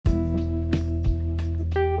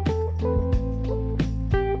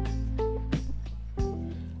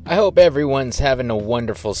I hope everyone's having a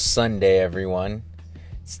wonderful Sunday, everyone.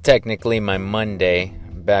 It's technically my Monday.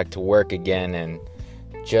 I'm back to work again and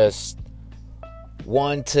just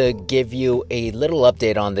want to give you a little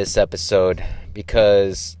update on this episode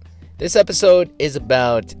because this episode is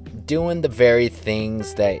about doing the very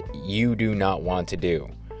things that you do not want to do.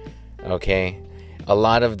 Okay? A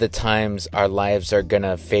lot of the times our lives are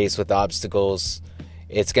gonna face with obstacles.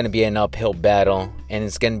 It's going to be an uphill battle, and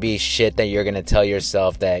it's going to be shit that you're going to tell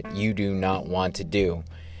yourself that you do not want to do.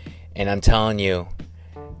 And I'm telling you,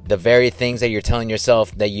 the very things that you're telling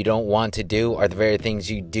yourself that you don't want to do are the very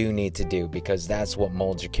things you do need to do, because that's what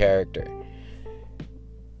molds your character.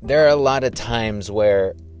 There are a lot of times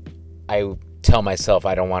where I tell myself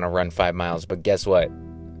I don't want to run 5 miles, but guess what?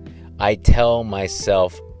 I tell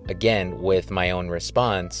myself, again, with my own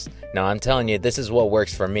response. Now, I'm telling you, this is what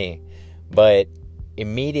works for me, but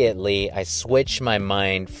immediately I switch my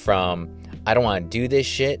mind from I don't want to do this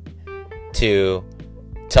shit to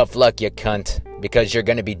tough luck, you cunt, because you're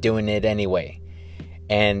going to be doing it anyway.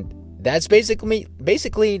 And that's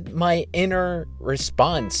basically my inner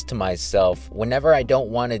response to myself whenever I don't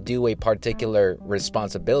want to do a particular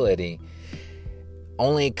responsibility,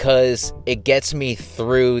 only because it gets me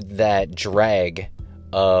through that drag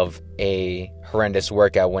of a horrendous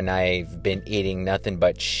workout when I've been eating nothing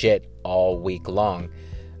but shit all week long,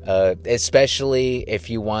 especially if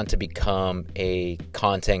you want to become a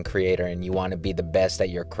content creator and you want to be the best at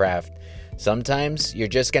your craft. Sometimes you're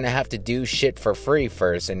just gonna have to do shit for free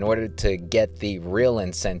first in order to get the real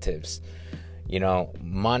incentives. You know,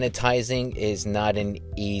 monetizing is not an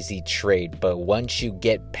easy trade, but once you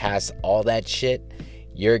get past all that shit,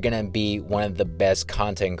 you're gonna be one of the best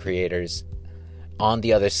content creators. On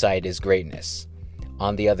the other side is greatness.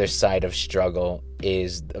 On the other side of struggle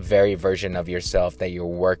is the very version of yourself that you're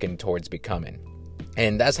working towards becoming.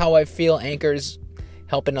 And that's how I feel Anchor's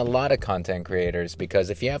helping a lot of content creators,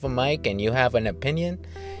 because if you have a mic and you have an opinion,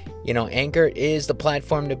 you know, Anchor is the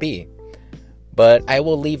platform to be. But I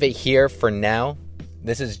will leave it here for now.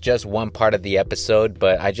 This is just one part of the episode,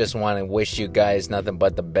 but I just want to wish you guys nothing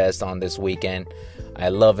but the best on this weekend. I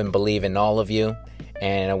love and believe in all of you,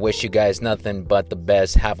 and I wish you guys nothing but the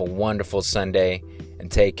best. Have a wonderful Sunday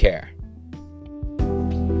and take care.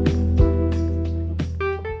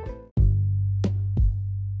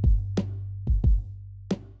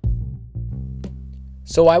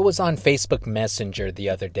 So I was on Facebook Messenger the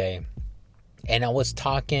other day, and I was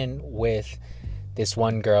talking with this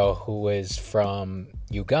one girl who was from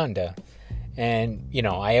Uganda. And, you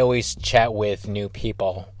know, I always chat with new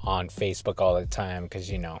people on Facebook all the time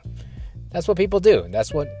because, you know, that's what people do.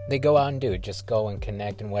 That's what they go out and do. Just go and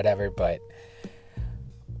connect and whatever. But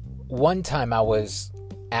one time I was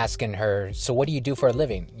asking her, so what do you do for a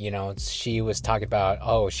living? You know, she was talking about,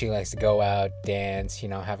 oh, she likes to go out, dance, you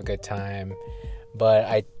know, have a good time.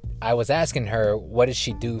 But I was asking her, what does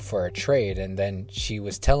she do for a trade? And then she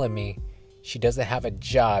was telling me she doesn't have a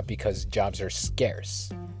job because jobs are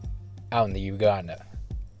scarce out in the Uganda,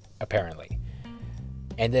 apparently.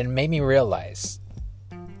 And then it made me realize,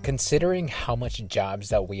 considering how much jobs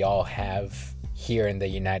that we all have here in the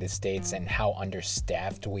United States and how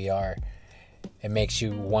understaffed we are, it makes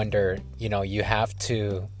you wonder, you know, you have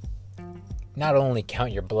to not only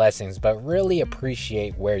count your blessings, but really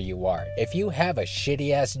appreciate where you are. If you have a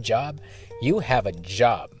shitty ass job, you have a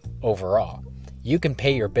job overall. You can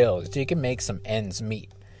pay your bills, you can make some ends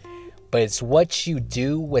meet. But it's what you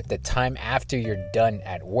do with the time after you're done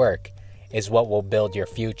at work is what will build your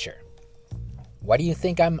future. Why do you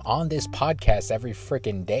think I'm on this podcast every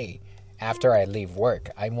freaking day after I leave work?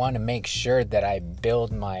 I want to make sure that I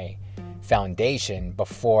build my foundation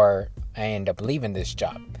before I end up leaving this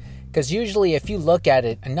job. Because usually if you look at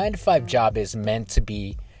it, a 9-to-5 job is meant to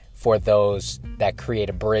be for those that create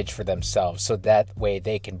a bridge for themselves, so that way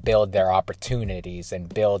they can build their opportunities and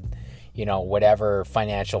build, you know, whatever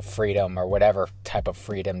financial freedom or whatever type of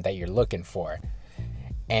freedom that you're looking for.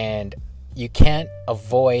 And you cannot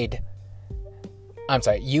afford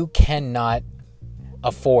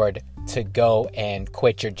to go and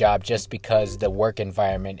quit your job just because the work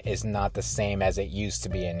environment is not the same as it used to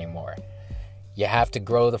be anymore. You have to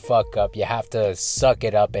grow the fuck up. You have to suck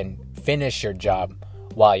it up and finish your job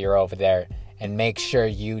while you're over there and make sure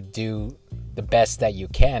you do the best that you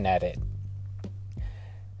can at it.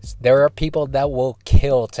 There are people that will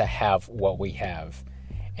kill to have what we have.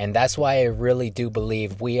 And that's why I really do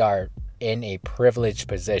believe we are in a privileged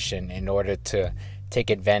position in order to take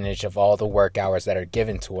advantage of all the work hours that are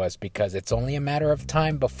given to us, because it's only a matter of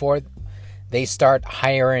time before they start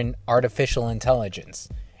hiring artificial intelligence.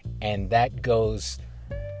 And that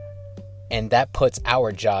puts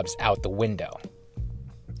our jobs out the window.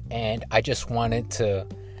 And I just wanted to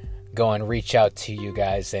go and reach out to you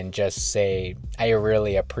guys and just say I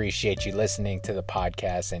really appreciate you listening to the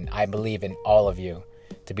podcast, and I believe in all of you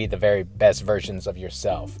to be the very best versions of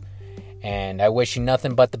yourself. And I wish you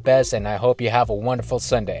nothing but the best, and I hope you have a wonderful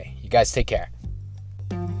Sunday. You guys take care.